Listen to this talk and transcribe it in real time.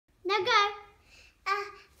Now go.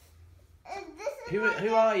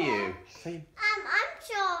 Who are you? Say... I'm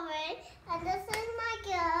Charlie, and this is my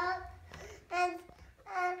girl, and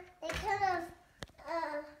they kind of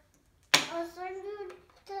I'll send you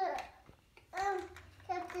to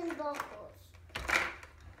Captain Buckles.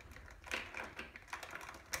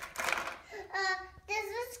 This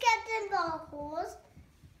is Captain Buckles,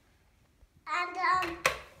 and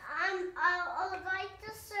I would like to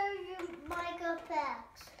show you my Gup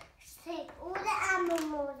X. Take all the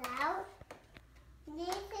animals out. You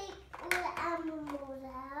take all the animals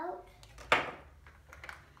out.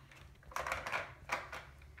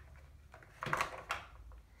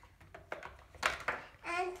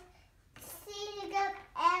 And see the Gup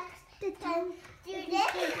X and do this.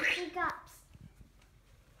 The Gups.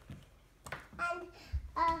 And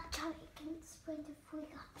Charlie can spin the 3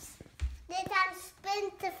 Gups. They can spin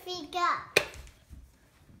the 3 Gups.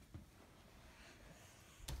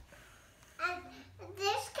 And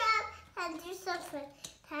this can do something.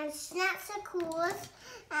 Can snap the cords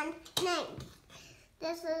and names.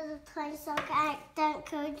 This is a toy sock. I don't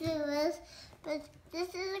go do this, but this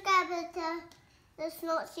is a cabbage. It's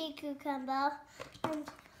not sea cucumber.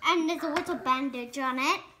 And there's a little bandage on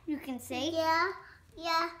it. You can see. Yeah.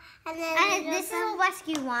 And then this is a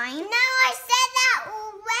rescue line. No, I said that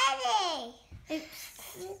already. Oops.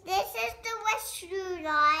 This is the rescue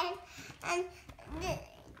line, and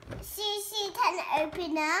she can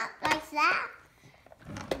open up like that.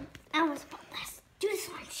 And let's do this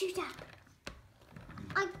one. Shoot up.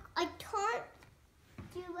 I can't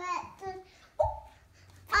do it.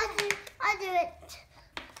 I do it.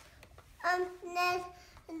 Then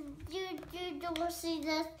you don't see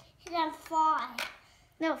this. You can fly.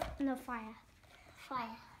 No fire.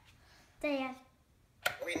 Fire. There.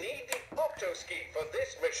 We need the Octoski for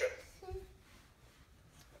this mission.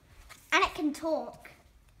 And it can talk.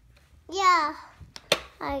 Yeah.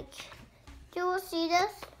 Like, do you see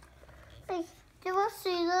this? Like, do you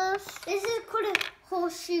see this? This is called a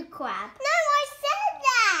horseshoe crab. No, I said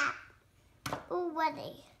that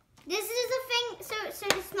already. This is a thing, so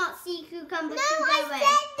it's not sea cucumber. No, I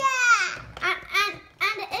said that.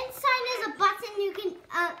 And inside is a button you can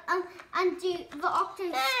undo the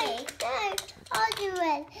Octoski. No, I'll do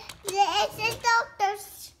it. It's a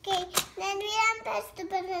Octoski. Then we press the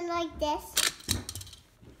button like this,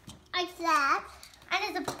 like that. And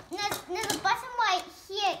there's a button right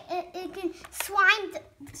here. It can swime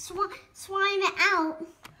it out.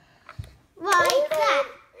 Like that.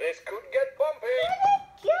 This could get bumpy.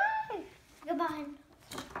 Go behind.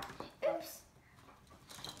 Oops.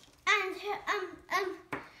 And can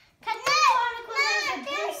No, don't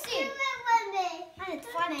do it with me. And it's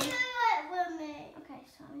funny. Do it with me. Okay,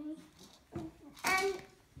 sorry. And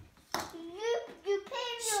you pay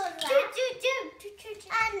your lap.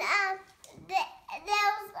 Do. And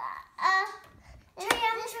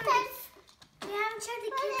We haven't showed the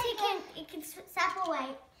kitty. It can snap away.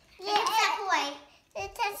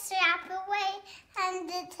 It can snap away and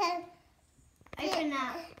it can Open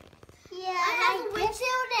up. Yeah. I have a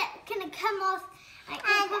windshield that can come off. It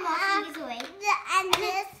can come off easily. And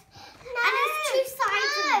this. And there's 2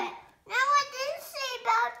 sides of it. No, I didn't say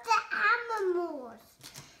about the animals.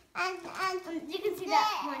 And You can see that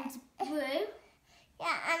one's blue.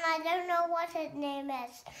 Yeah, and I don't know what his name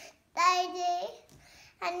is. Daddy.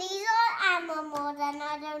 And these are animals, and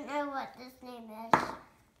I don't know what this name is.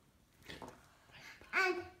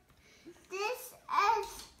 And this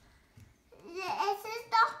is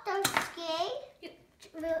Dr. Ski.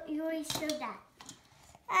 You already showed that.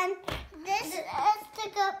 And this is the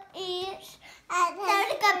Gup X. And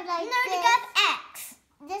the Gup X.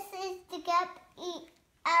 This is the Gup X.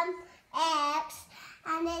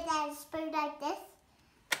 And it has spoon like this.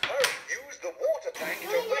 Hurry, use the water tank to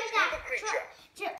rescue the creature.